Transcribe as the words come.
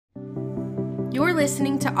You're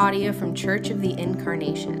listening to audio from Church of the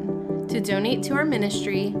Incarnation. To donate to our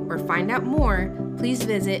ministry or find out more, please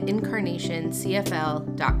visit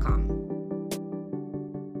incarnationcfl.com.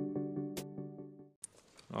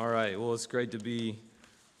 All right, well, it's great to be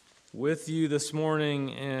with you this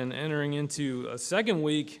morning and entering into a second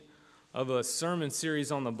week of a sermon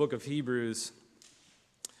series on the book of Hebrews.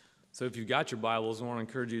 So if you've got your Bibles, I want to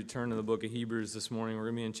encourage you to turn to the book of Hebrews this morning. We're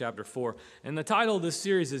going to be in chapter 4. And the title of this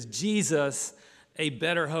series is Jesus, a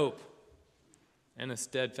Better Hope and a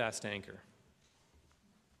Steadfast Anchor.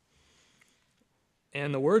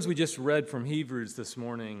 And the words we just read from Hebrews this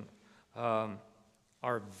morning are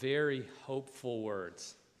very hopeful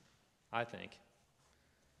words, I think,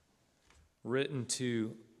 written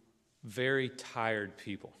to very tired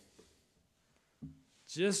people.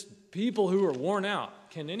 Just people who are worn out.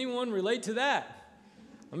 Can anyone relate to that?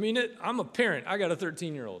 I mean, I'm a parent. I got a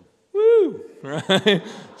 13-year-old. Woo! Right?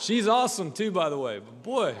 She's awesome too, by the way. But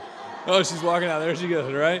boy, oh, she's walking out. There she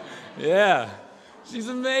goes, right? Yeah. She's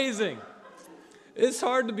amazing. It's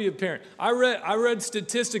hard to be a parent. I read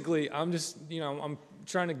statistically, I'm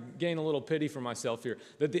trying to gain a little pity for myself here,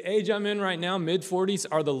 that the age I'm in right now, mid-40s,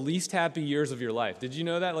 are the least happy years of your life. Did you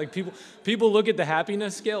know that? Like people look at the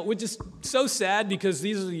happiness scale, which is so sad because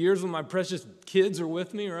these are the years when my precious kids are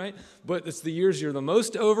with me, right? But it's the years you're the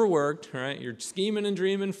most overworked, right? You're scheming and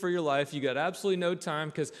dreaming for your life. You got absolutely no time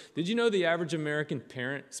because did you know the average American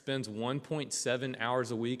parent spends 1.7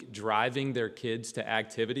 hours a week driving their kids to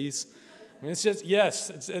activities? I mean, it's just, yes,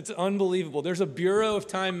 it's unbelievable. There's a Bureau of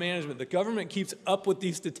Time Management. The government keeps up with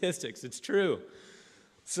these statistics. It's true.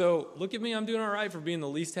 So look at me. I'm doing all right for being the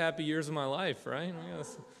least happy years of my life, right? I got a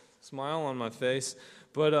smile on my face.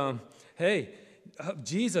 But, hey,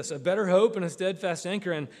 Jesus, a better hope and a steadfast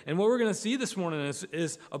anchor. And what we're going to see this morning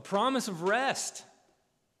is a promise of rest.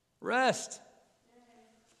 Rest.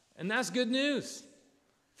 And that's good news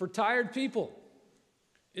for tired people.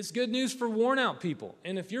 It's good news for worn-out people.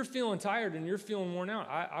 And if you're feeling tired and you're feeling worn out,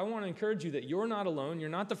 I want to encourage you that you're not alone. You're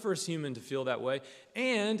not the first human to feel that way.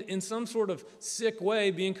 And in some sort of sick way,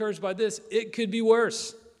 be encouraged by this, it could be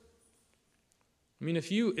worse. I mean, if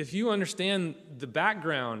you understand the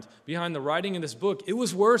background behind the writing of this book, it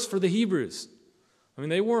was worse for the Hebrews. I mean,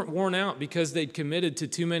 they weren't worn out because they'd committed to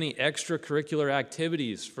too many extracurricular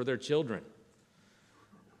activities for their children.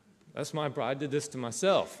 That's I did this to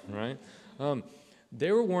myself, right?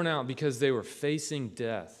 They were worn out because they were facing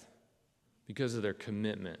death because of their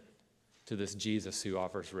commitment to this Jesus who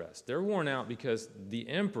offers rest. They're worn out because the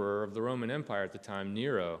emperor of the Roman Empire at the time,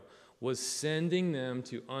 Nero, was sending them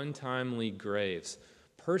to untimely graves,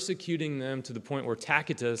 persecuting them to the point where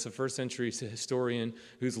Tacitus, a first century historian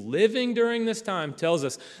who's living during this time, tells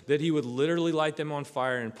us that he would literally light them on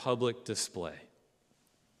fire in public display.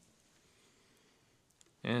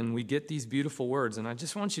 And we get these beautiful words, and I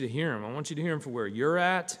just want you to hear them. I want you to hear them for where you're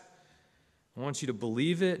at. I want you to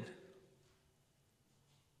believe it,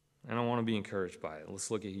 and I want to be encouraged by it.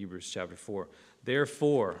 Let's look at Hebrews chapter 4.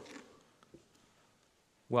 Therefore,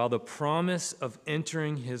 while the promise of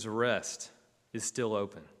entering his rest is still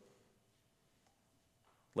open,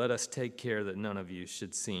 let us take care that none of you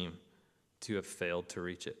should seem to have failed to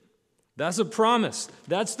reach it. That's a promise.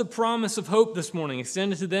 That's the promise of hope this morning,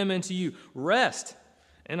 extended to them and to you. Rest.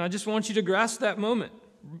 And I just want you to grasp that moment,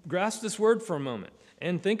 grasp this word for a moment,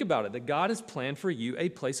 and think about it, that God has planned for you a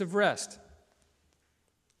place of rest.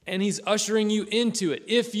 And he's ushering you into it,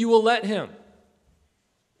 if you will let him.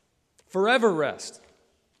 Forever rest.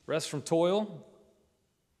 Rest from toil.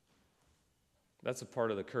 That's a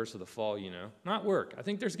part of the curse of the fall, you know. Not work. I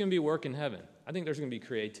think there's going to be work in heaven. I think there's going to be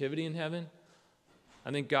creativity in heaven.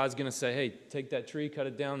 I think God's going to say, hey, take that tree, cut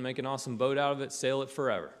it down, make an awesome boat out of it, sail it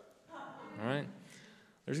forever. All right?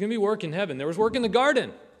 There's going to be work in heaven. There was work in the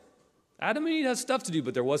garden. Adam and Eve had stuff to do,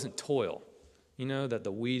 but there wasn't toil. You know, that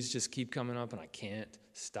the weeds just keep coming up and I can't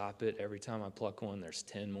stop it. Every time I pluck one, there's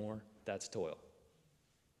 10 more. That's toil.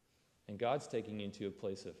 And God's taking you into a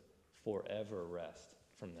place of forever rest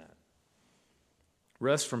from that.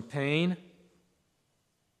 Rest from pain,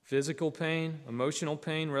 physical pain, emotional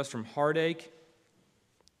pain, rest from heartache,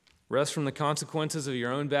 rest from the consequences of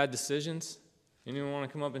your own bad decisions. Anyone want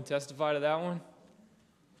to come up and testify to that one?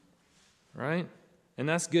 Right? And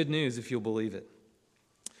that's good news if you'll believe it.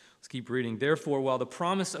 Let's keep reading. Therefore, while the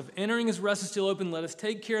promise of entering his rest is still open, let us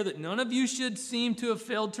take care that none of you should seem to have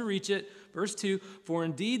failed to reach it. Verse 2, for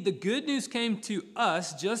indeed the good news came to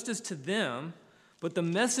us just as to them, but the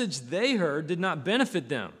message they heard did not benefit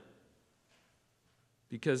them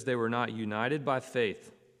because they were not united by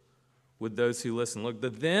faith with those who listen. Look, the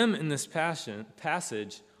them in this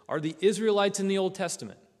passage are the Israelites in the Old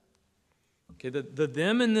Testament. Okay, the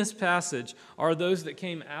them in this passage are those that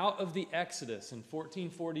came out of the Exodus in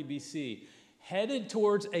 1440 BC, headed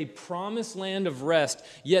towards a promised land of rest,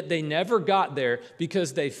 yet they never got there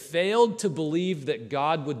because they failed to believe that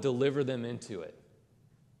God would deliver them into it.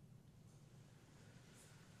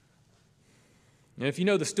 And if you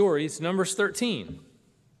know the story, it's Numbers 13.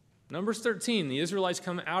 Numbers 13, the Israelites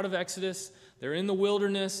come out of Exodus. They're in the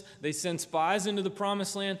wilderness. They send spies into the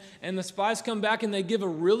promised land. And the spies come back and they give a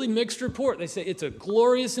really mixed report. They say it's a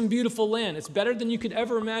glorious and beautiful land. It's better than you could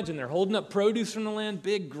ever imagine. They're holding up produce from the land,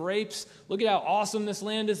 big grapes. Look at how awesome this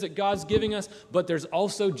land is that God's giving us. But there's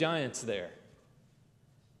also giants there.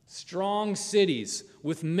 Strong cities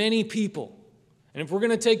with many people. And if we're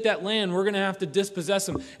going to take that land, we're going to have to dispossess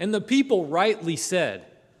them. And the people rightly said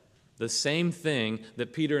the same thing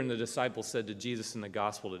that Peter and the disciples said to Jesus in the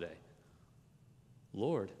gospel today.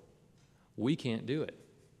 Lord, we can't do it.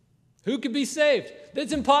 Who could be saved?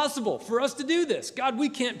 It's impossible for us to do this. God, we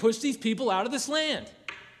can't push these people out of this land.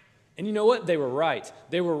 And you know what? They were right.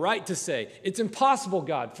 They were right to say, it's impossible,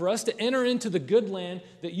 God, for us to enter into the good land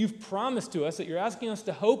that you've promised to us, that you're asking us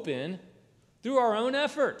to hope in through our own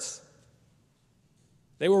efforts.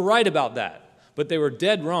 They were right about that, but they were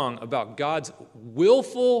dead wrong about God's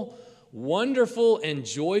willful, wonderful, and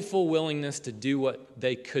joyful willingness to do what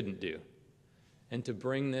they couldn't do and to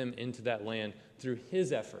bring them into that land through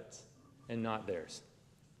his efforts and not theirs.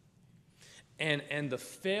 And the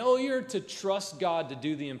failure to trust God to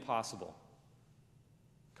do the impossible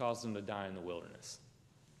caused them to die in the wilderness.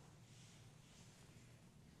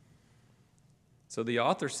 So the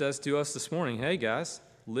author says to us this morning, hey guys,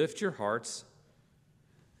 lift your hearts.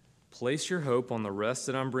 Place your hope on the rest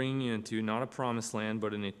that I'm bringing you into, not a promised land,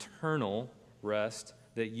 but an eternal rest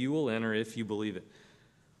that you will enter if you believe it.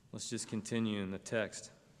 Let's just continue in the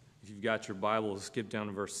text. If you've got your Bible, skip down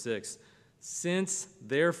to verse 6. Since,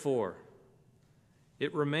 therefore,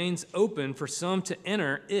 it remains open for some to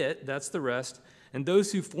enter it, that's the rest, and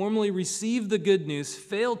those who formerly received the good news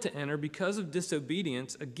failed to enter because of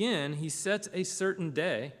disobedience, again, he sets a certain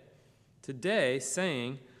day, today,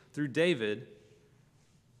 saying, through David,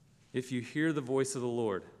 if you hear the voice of the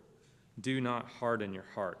Lord, do not harden your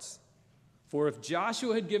hearts. For if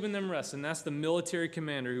Joshua had given them rest, and that's the military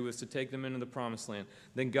commander who was to take them into the promised land,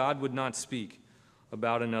 then God would not speak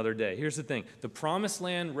about another day. Here's the thing. The promised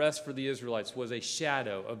land rest for the Israelites was a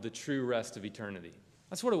shadow of the true rest of eternity.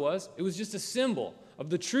 That's what it was. It was just a symbol of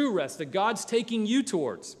the true rest that God's taking you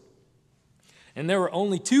towards. And there were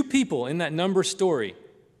only two people in that Numbers story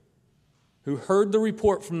who heard the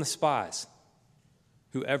report from the spies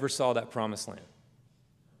who ever saw that promised land.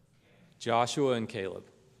 Joshua and Caleb.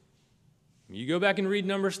 You go back and read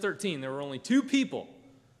Numbers 13. There were only two people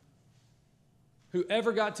who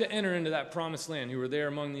ever got to enter into that promised land who were there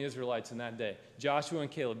among the Israelites in that day. Joshua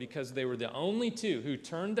and Caleb, because they were the only two who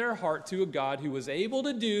turned their heart to a God who was able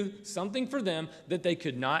to do something for them that they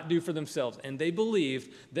could not do for themselves. And they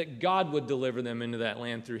believed that God would deliver them into that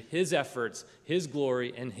land through his efforts, his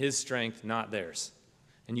glory, and his strength, not theirs.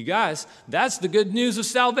 And you guys, that's the good news of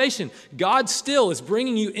salvation. God still is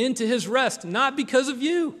bringing you into his rest, not because of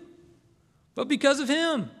you, but because of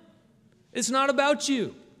him. It's not about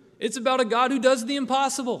you. It's about a God who does the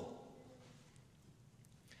impossible.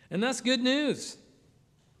 And that's good news.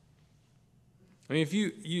 I mean, if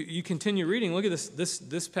you continue reading, look at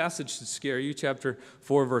this passage should scare you, chapter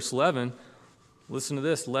 4, verse 11. Listen to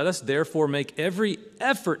this. Let us therefore make every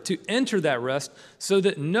effort to enter that rest so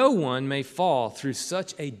that no one may fall through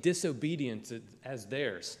such a disobedience as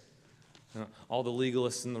theirs. All the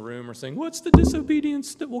legalists in the room are saying, what's the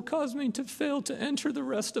disobedience that will cause me to fail to enter the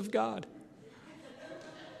rest of God?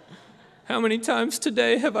 How many times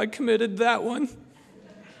today have I committed that one?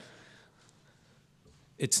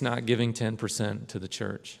 It's not giving 10% to the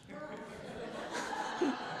church.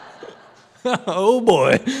 Oh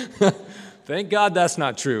boy. Thank God that's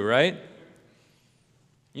not true, right?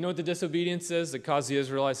 You know what the disobedience is that caused the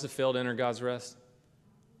Israelites to fail to enter God's rest?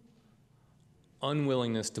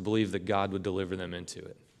 Unwillingness to believe that God would deliver them into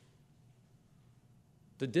it.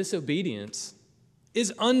 The disobedience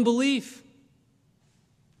is unbelief.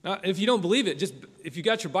 Now, if you don't believe it, if you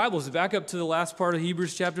got your Bibles, back up to the last part of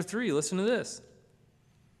Hebrews chapter 3. Listen to this.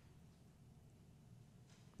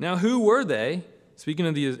 Now, who were they, speaking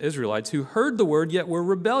of the Israelites, who heard the word yet were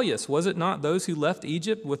rebellious? Was it not those who left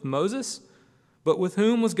Egypt with Moses? But with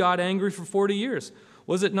whom was God angry for 40 years?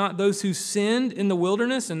 Was it not those who sinned in the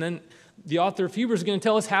wilderness? And then the author of Hebrews is going to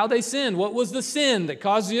tell us how they sinned. What was the sin that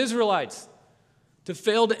caused the Israelites to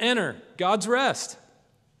fail to enter God's rest?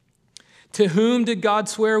 To whom did God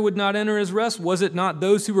swear would not enter his rest? Was it not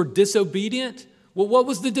those who were disobedient? Well, what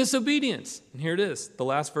was the disobedience? And here it is, the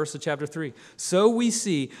last verse of chapter 3. So we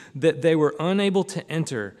see that they were unable to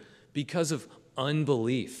enter because of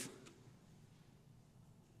unbelief.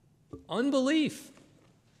 Unbelief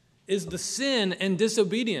is the sin and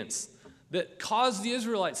disobedience that caused the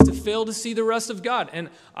Israelites to fail to see the rest of God. And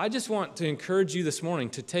I just want to encourage you this morning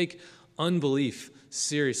to take unbelief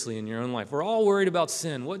seriously in your own life. We're all worried about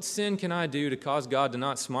sin. What sin can I do to cause God to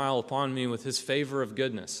not smile upon me with his favor of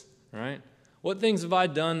goodness, right? What things have I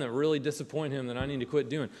done that really disappoint him that I need to quit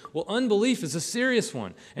doing? Well, unbelief is a serious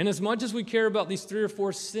one. And as much as we care about these 3 or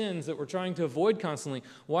 4 sins that we're trying to avoid constantly,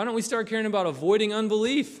 why don't we start caring about avoiding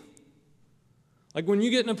unbelief? Like when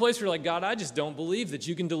you get in a place where you're like, God, I just don't believe that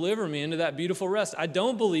you can deliver me into that beautiful rest. I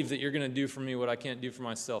don't believe that you're going to do for me what I can't do for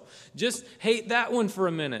myself. Just hate that one for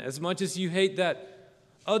a minute as much as you hate that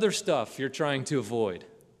other stuff you're trying to avoid.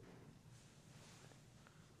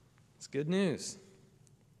 It's good news.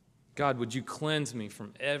 God, would you cleanse me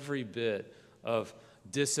from every bit of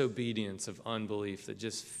disobedience, of unbelief that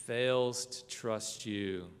just fails to trust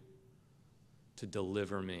you to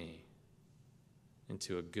deliver me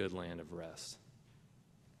into a good land of rest.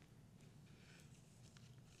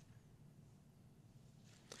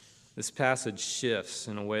 This passage shifts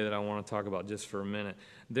in a way that I want to talk about just for a minute.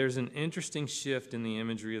 There's an interesting shift in the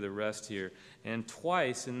imagery of the rest here. And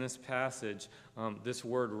twice in this passage, this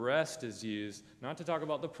word rest is used, not to talk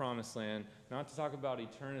about the promised land, not to talk about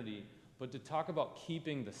eternity, but to talk about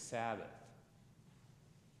keeping the Sabbath.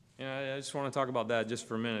 And I just want to talk about that just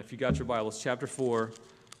for a minute. If you got your Bibles, chapter 4,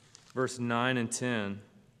 verse 9 and 10.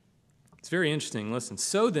 It's very interesting. Listen.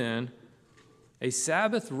 So then, a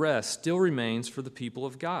Sabbath rest still remains for the people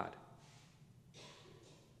of God.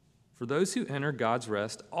 For those who enter God's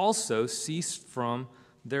rest also cease from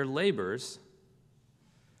their labors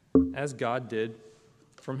as God did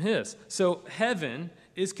from his. So heaven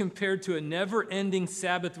is compared to a never-ending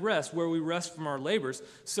Sabbath rest where we rest from our labors.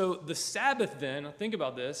 So the Sabbath then, think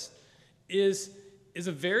about this, is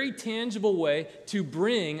a very tangible way to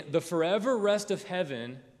bring the forever rest of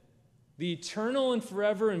heaven, the eternal and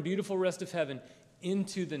forever and beautiful rest of heaven,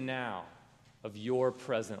 into the now of your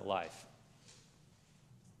present life.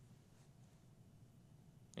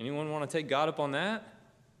 Anyone want to take God up on that?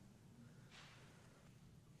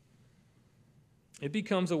 It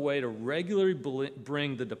becomes a way to regularly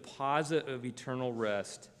bring the deposit of eternal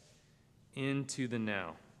rest into the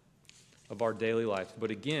now of our daily life. But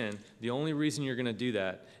again, the only reason you're going to do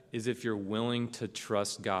that is if you're willing to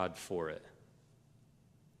trust God for it.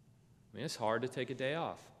 I mean, it's hard to take a day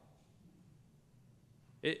off.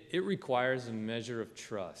 It requires a measure of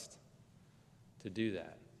trust to do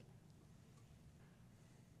that.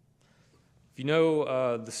 If you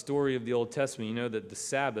know the story of the Old Testament, you know that the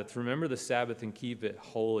Sabbath, remember the Sabbath and keep it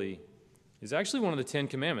holy, is actually one of the 10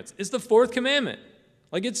 commandments. It's the 4th commandment.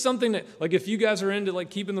 Like it's something that, like if you guys are into like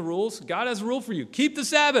keeping the rules, God has a rule for you. Keep the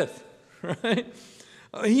Sabbath, right?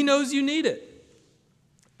 He knows you need it.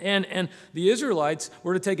 And the Israelites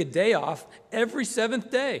were to take a day off every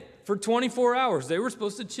 7th day for 24 hours. They were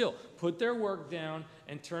supposed to chill, put their work down,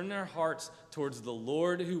 and turn their hearts towards the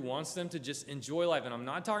Lord who wants them to just enjoy life. And I'm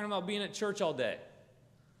not talking about being at church all day.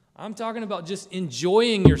 I'm talking about just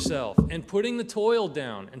enjoying yourself and putting the toil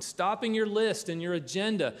down and stopping your list and your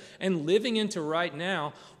agenda and living into right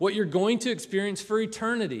now what you're going to experience for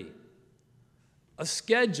eternity. A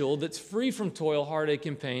schedule that's free from toil, heartache,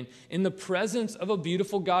 and pain in the presence of a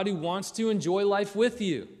beautiful God who wants to enjoy life with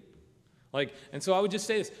you. And so I would just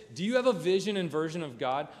say this. Do you have a vision and version of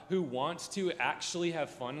God who wants to actually have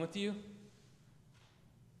fun with you?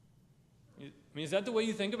 I mean, is that the way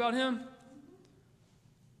you think about him?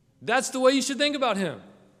 That's the way you should think about him.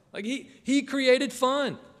 Like he created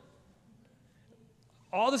fun.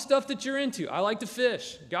 All the stuff that you're into. I like to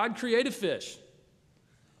fish. God created fish.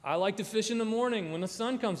 I like to fish in the morning when the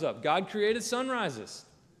sun comes up. God created sunrises.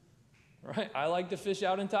 Right? I like to fish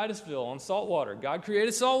out in Titusville on saltwater. God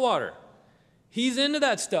created saltwater. He's into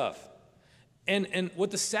that stuff. And what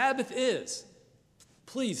the Sabbath is,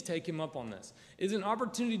 please take him up on this, is an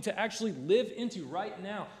opportunity to actually live into right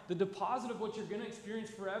now the deposit of what you're going to experience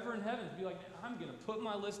forever in heaven. To be like, I'm going to put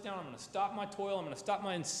my list down. I'm going to stop my toil. I'm going to stop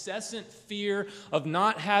my incessant fear of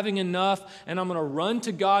not having enough. And I'm going to run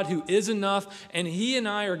to God who is enough. And he and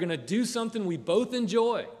I are going to do something we both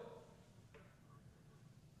enjoy.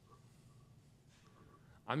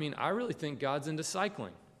 I mean, I really think God's into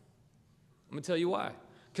cycling. I'm going to tell you why.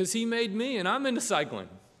 Because he made me and I'm into cycling.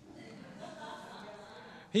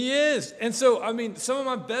 He is. And so, I mean, some of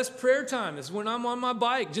my best prayer time is when I'm on my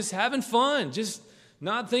bike, just having fun, just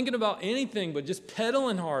not thinking about anything, but just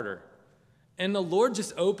pedaling harder. And the Lord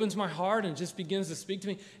just opens my heart and just begins to speak to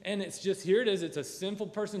me. And it's just, here it is. It's a sinful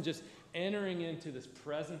person just entering into this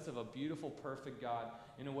presence of a beautiful, perfect God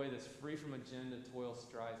in a way that's free from agenda, toil,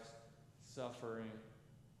 strife, suffering,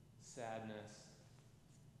 sadness.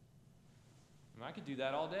 And I could do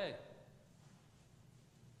that all day.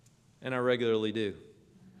 And I regularly do.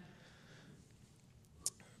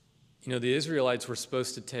 You know, the Israelites were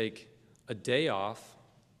supposed to take a day off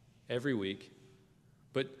every week.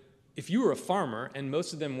 But if you were a farmer, and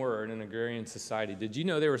most of them were in an agrarian society, did you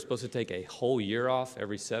know they were supposed to take a whole year off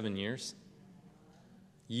every 7 years?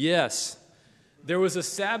 Yes. There was a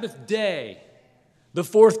Sabbath day, the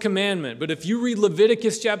fourth commandment. But if you read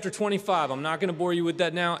Leviticus chapter 25, I'm not going to bore you with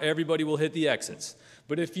that now. Everybody will hit the exits.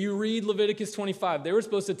 But if you read Leviticus 25, they were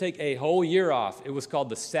supposed to take a whole year off. It was called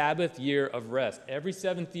the Sabbath year of rest. Every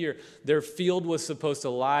seventh year, their field was supposed to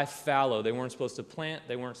lie fallow. They weren't supposed to plant.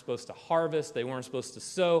 They weren't supposed to harvest. They weren't supposed to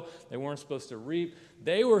sow. They weren't supposed to reap.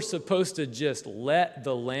 They were supposed to just let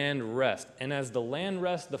the land rest. And as the land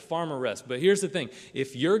rests, the farmer rests. But here's the thing.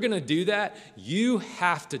 If you're going to do that, you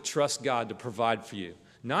have to trust God to provide for you.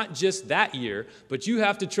 Not just that year, but you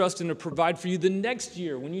have to trust Him to provide for you the next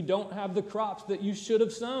year when you don't have the crops that you should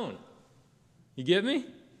have sown. You get me?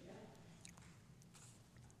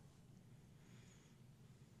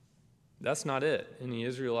 That's not it in the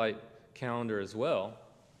Israelite calendar as well.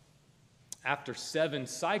 After 7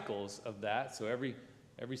 cycles of that, so every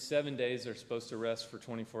 7 days they're supposed to rest for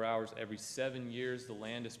 24 hours. Every 7 years the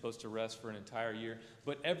land is supposed to rest for an entire year.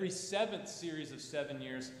 But every 7th series of 7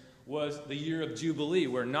 years was the year of Jubilee,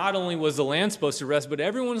 where not only was the land supposed to rest, but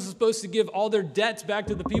everyone was supposed to give all their debts back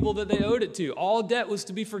to the people that they owed it to. All debt was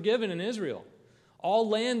to be forgiven in Israel. All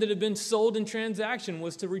land that had been sold in transaction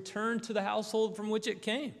was to return to the household from which it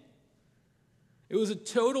came. It was a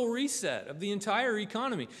total reset of the entire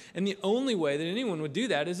economy. And the only way that anyone would do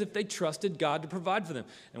that is if they trusted God to provide for them.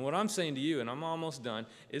 And what I'm saying to you, and I'm almost done,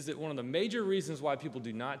 is that one of the major reasons why people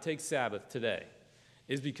do not take Sabbath today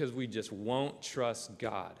is because we just won't trust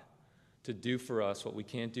God to do for us what we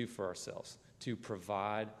can't do for ourselves, to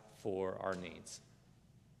provide for our needs.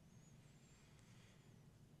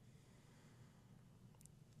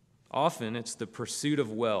 Often it's the pursuit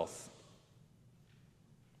of wealth,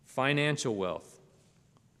 financial wealth,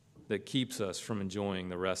 that keeps us from enjoying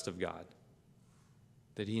the rest of God,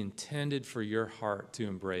 that He intended for your heart to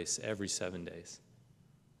embrace every 7 days.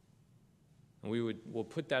 And we'll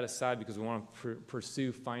put that aside because we want to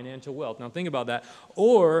pursue financial wealth. Now think about that.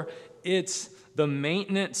 Or it's the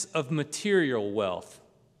maintenance of material wealth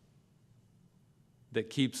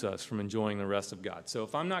that keeps us from enjoying the rest of God. So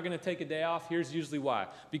if I'm not going to take a day off, here's usually why.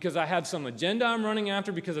 Because I have some agenda I'm running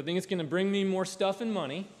after, because I think it's going to bring me more stuff and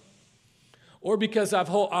money, or because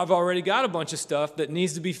I've already got a bunch of stuff that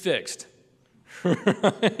needs to be fixed.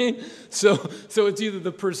 Right? So it's either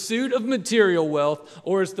the pursuit of material wealth,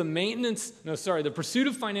 or it's the pursuit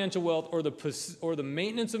of financial wealth, or the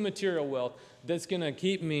maintenance of material wealth that's going to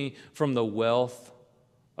keep me from the wealth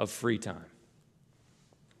of free time.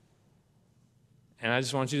 And I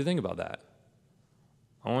just want you to think about that.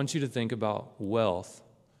 I want you to think about wealth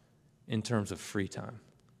in terms of free time.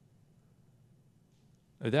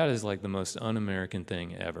 That is like the most un-American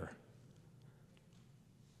thing ever.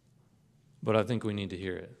 But I think we need to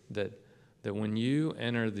hear it, that when you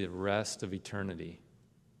enter the rest of eternity,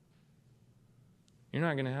 you're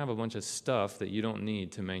not going to have a bunch of stuff that you don't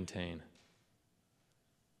need to maintain.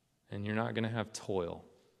 And you're not going to have toil.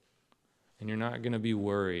 And you're not going to be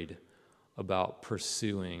worried about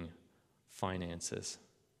pursuing finances.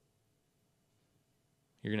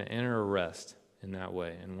 You're going to enter a rest in that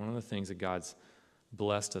way. And one of the things that God's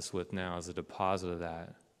blessed us with now is a deposit of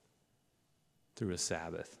that through a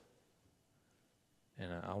Sabbath.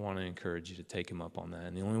 And I want to encourage you to take Him up on that.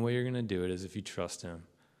 And the only way you're going to do it is if you trust Him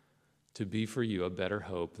to be for you a better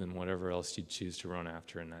hope than whatever else you'd choose to run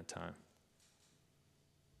after in that time.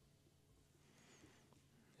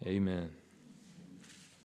 Amen.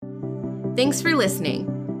 Thanks for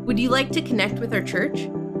listening. Would you like to connect with our church?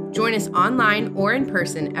 Join us online or in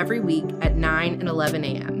person every week at 9 and 11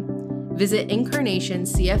 a.m. Visit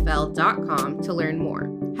incarnationcfl.com to learn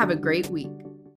more. Have a great week.